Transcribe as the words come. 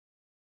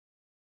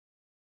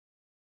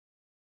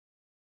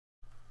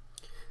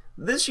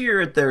This year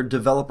at their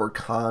developer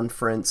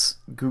conference,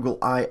 Google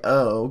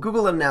I/O,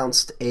 Google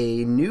announced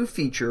a new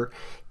feature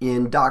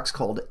in Docs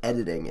called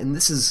editing. And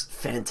this is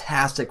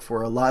fantastic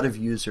for a lot of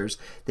users.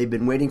 They've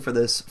been waiting for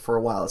this for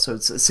a while. So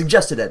it's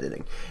suggested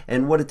editing.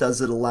 And what it does,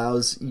 it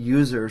allows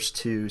users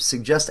to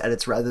suggest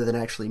edits rather than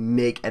actually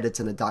make edits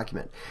in a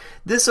document.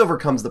 This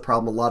overcomes the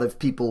problem. A lot of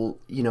people,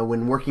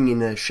 when working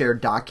in a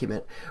shared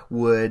document,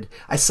 would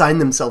assign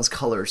themselves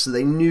colors so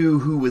they knew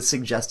who was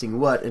suggesting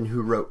what and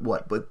who wrote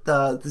what. But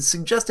the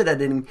suggested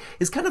editing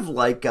is kind of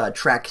like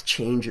track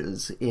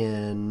changes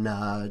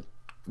in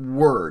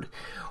Word,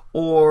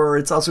 or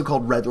it's also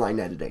called Redline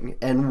editing.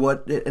 And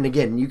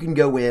again, you can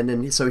go in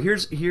and so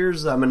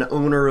here's I'm an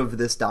owner of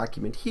this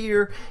document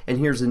here, and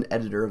here's an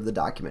editor of the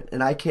document,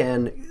 and I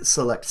can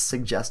select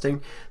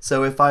suggesting.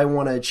 So if I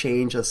want to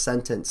change a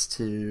sentence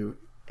to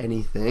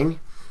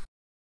anything,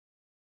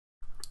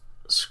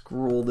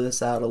 scroll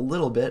this out a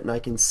little bit and I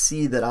can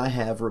see that I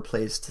have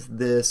replaced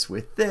this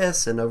with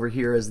this, and over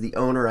here as the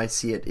owner I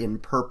see it in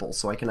purple,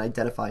 so I can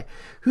identify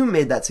who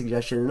made that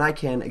suggestion and I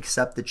can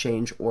accept the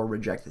change or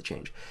reject the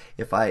change.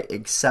 If I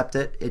accept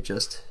it, it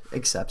just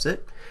accepts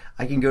it.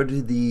 I can go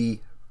to the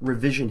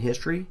revision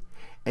history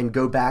and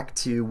go back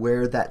to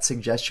where that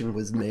suggestion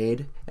was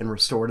made and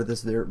restore to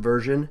this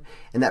version,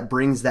 and that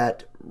brings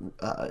that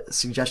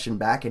suggestion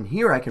back, and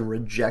here I can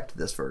reject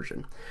this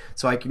version.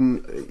 So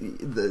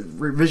the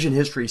revision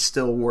history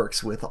still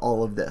works with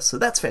all of this, so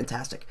that's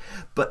fantastic.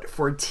 But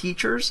for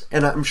teachers,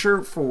 and I'm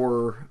sure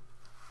for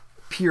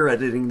peer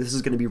editing this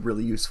is going to be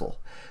really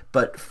useful,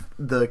 but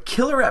the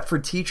killer app for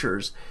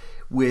teachers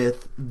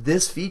with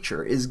this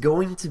feature is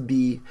going to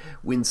be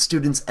when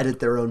students edit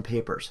their own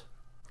papers.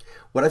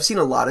 What I've seen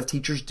a lot of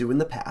teachers do in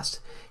the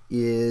past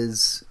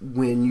is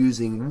when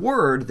using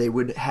Word, they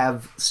would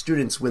have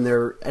students, when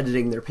they're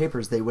editing their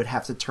papers, they would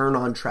have to turn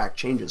on track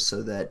changes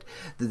so that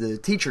the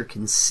teacher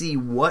can see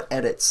what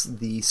edits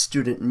the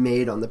student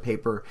made on the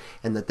paper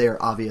and that they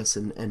are obvious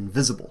and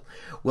visible.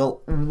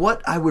 Well,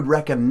 what I would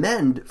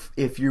recommend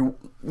if you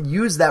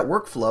use that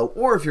workflow,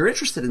 or if you're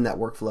interested in that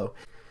workflow,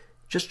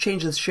 just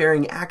change the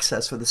sharing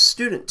access for the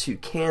student to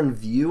can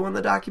view on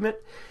the document.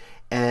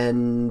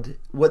 And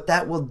what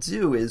that will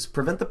do is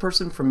prevent the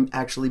person from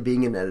actually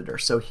being an editor.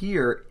 So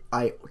here,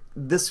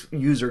 this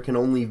user can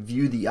only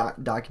view the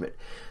document.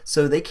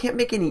 So they can't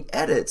make any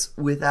edits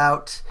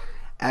without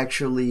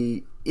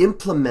actually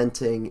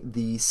implementing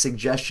the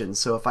suggestions.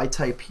 So if I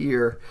type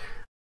here,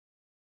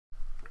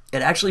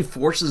 it actually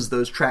forces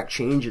those track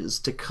changes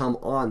to come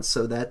on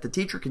so that the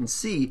teacher can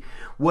see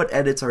what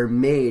edits are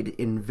made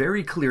in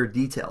very clear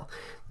detail.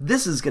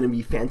 This is going to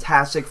be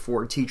fantastic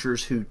for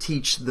teachers who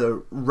teach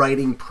the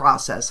writing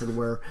process and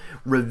where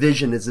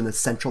revision is an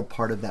essential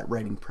part of that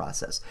writing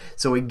process.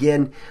 So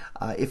again,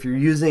 if you're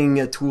using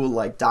a tool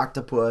like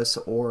Doctopus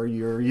or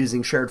you're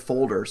using shared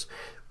folders,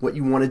 what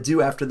you want to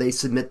do after they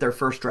submit their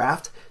first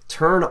draft,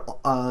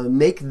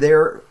 make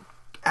their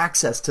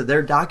access to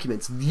their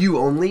documents view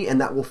only,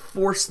 and that will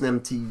force them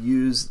to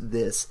use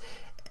this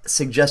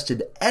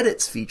suggested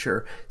edits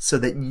feature so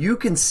that you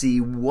can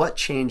see what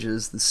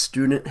changes the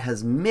student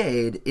has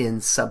made in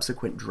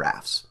subsequent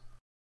drafts.